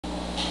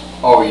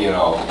Oh, you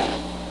know,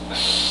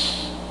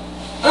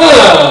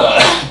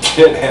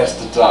 Ted has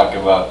to talk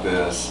about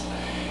this.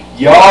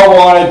 Y'all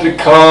wanted to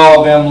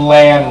call them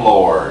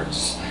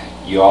landlords.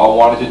 Y'all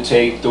wanted to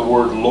take the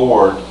word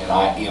Lord, and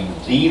I am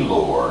the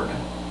Lord,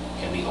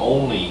 and the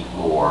only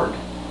Lord,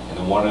 and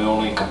the one and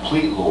only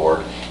complete Lord,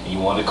 and you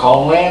want to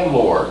call them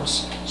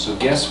landlords. So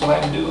guess what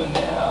I'm doing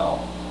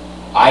now?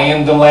 I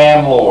am the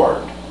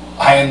landlord.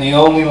 I am the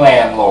only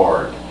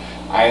landlord.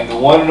 I am the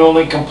one and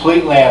only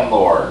complete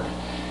landlord.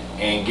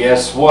 And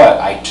guess what?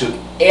 I took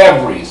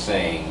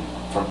everything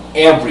from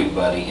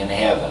everybody in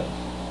heaven.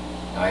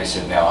 And I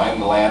said, now I'm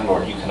the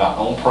landlord. You cannot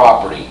own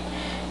property.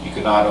 You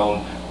cannot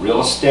own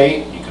real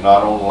estate. You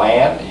cannot own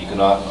land. You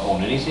cannot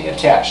own anything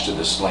attached to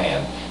this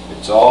land.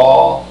 It's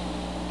all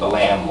the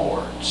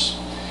landlord's.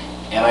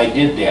 And I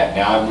did that.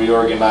 Now I'm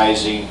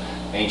reorganizing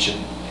ancient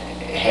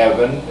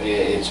heaven.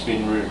 It's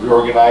been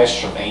reorganized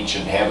from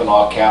ancient heaven,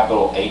 all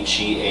capital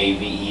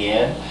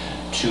H-E-A-V-E-N,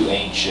 to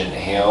ancient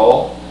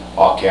hell,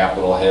 all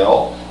capital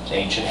hell, to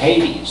ancient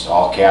Hades,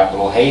 all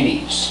capital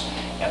Hades.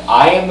 And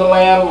I am the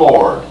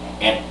landlord,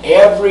 and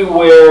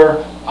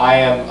everywhere I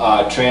am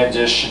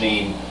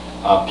transitioning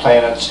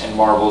planets and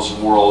marvels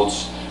and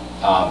worlds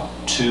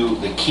to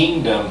the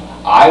kingdom,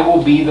 I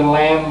will be the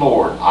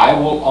landlord. I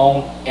will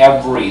own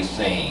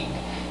everything.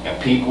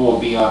 And people will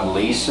be on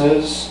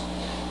leases.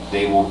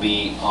 They will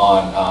be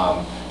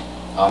on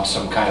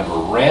some kind of a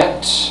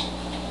rent,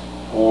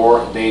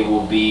 or they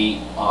will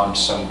be on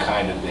some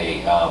kind of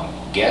a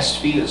guest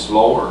fee that's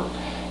lower,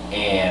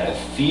 and a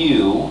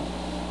few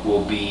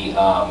will be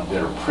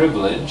that are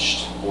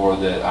privileged or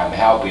that I'm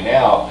helping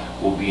out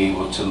will be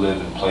able to live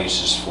in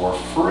places for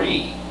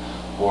free,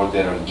 or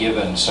that are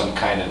given some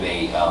kind of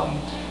a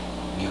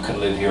you can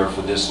live here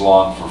for this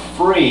long for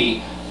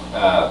free,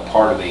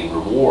 part of a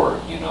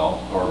reward, you know,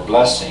 or a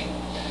blessing,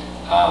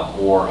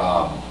 or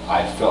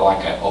I felt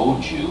like I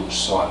owed you,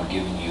 so I'm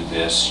giving you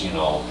this, you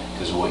know,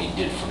 because of what you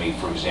did for me.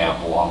 For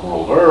example, on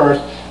world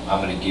Earth, I'm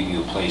going to give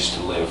you a place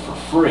to live for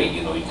free.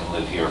 You know, you can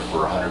live here for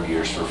 100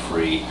 years for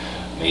free,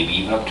 maybe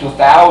even up to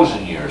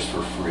 1,000 years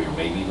for free, or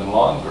maybe even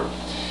longer.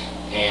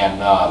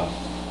 And of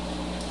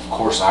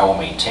course, I will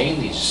maintain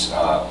these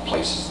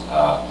places,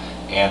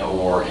 and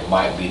or it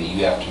might be that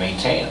you have to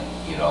maintain them.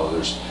 You know,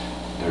 it's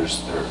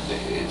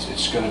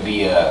going to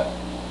be a,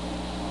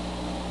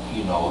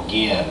 you know,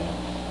 again,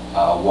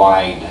 a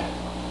wide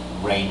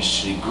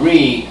range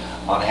degree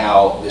on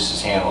how this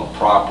is handled.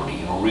 Property,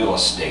 you know, real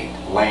estate,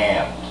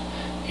 land,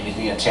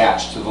 anything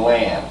attached to the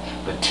land.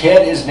 But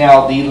Ted is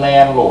now the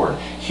landlord.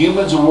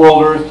 Humans of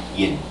world Earth,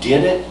 you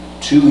did it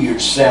to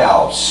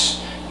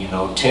yourselves. You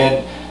know,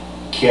 Ted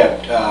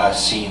kept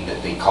seeing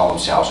that they call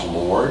themselves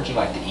lords, you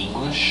know, like the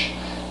English.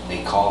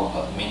 They call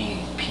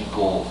many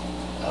people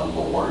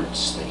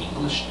lords, the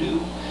English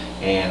do,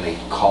 and they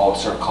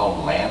start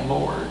calling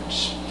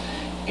landlords.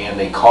 And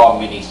they call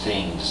many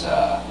things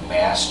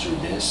master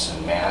this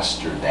and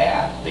master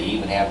that. They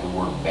even have the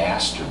word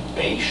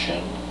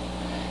masturbation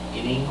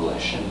in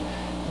English, and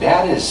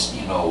that is,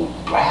 you know,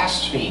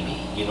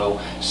 blasphemy. You know,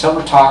 some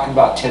are talking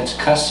about Ted's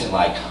cussing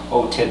like,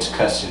 oh, Ted's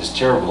cussing is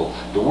terrible.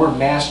 The word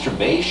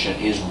masturbation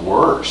is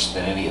worse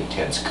than any of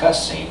Ted's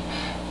cussing.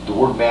 The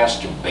word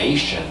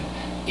masturbation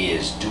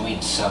is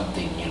doing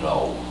something, you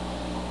know,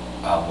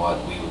 what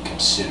we would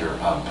consider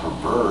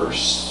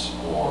perverse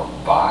or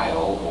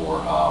vile,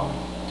 or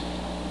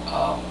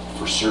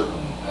for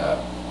certain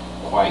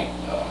quite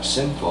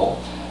sinful,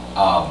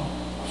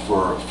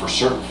 for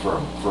certain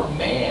for a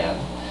man,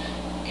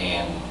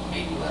 and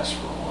maybe less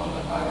for a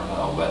woman, I don't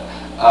know. But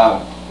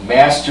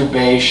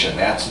masturbation,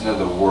 that's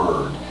another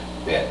word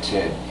that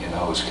Ted and the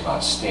host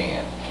cannot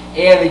stand.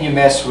 And then you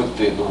mess with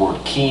the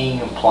word king,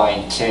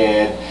 implying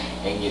Ted,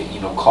 and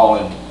you know,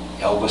 calling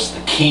Elvis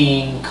the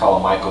king,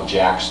 calling Michael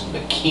Jackson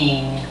the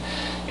king,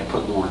 and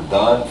put the word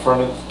the in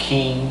front of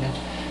king.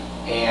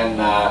 And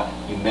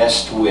you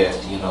messed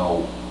with, you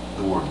know,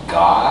 the word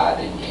God,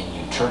 and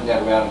you turned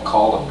that around and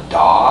called them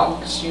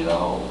dogs, you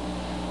know.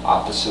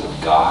 Opposite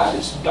of God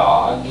is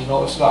dog. You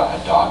know, it's not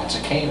a dog, it's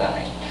a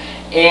canine.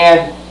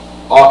 And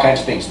all kinds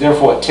of things.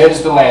 Therefore, Ted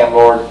is the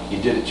landlord. You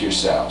did it to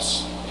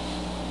yourselves.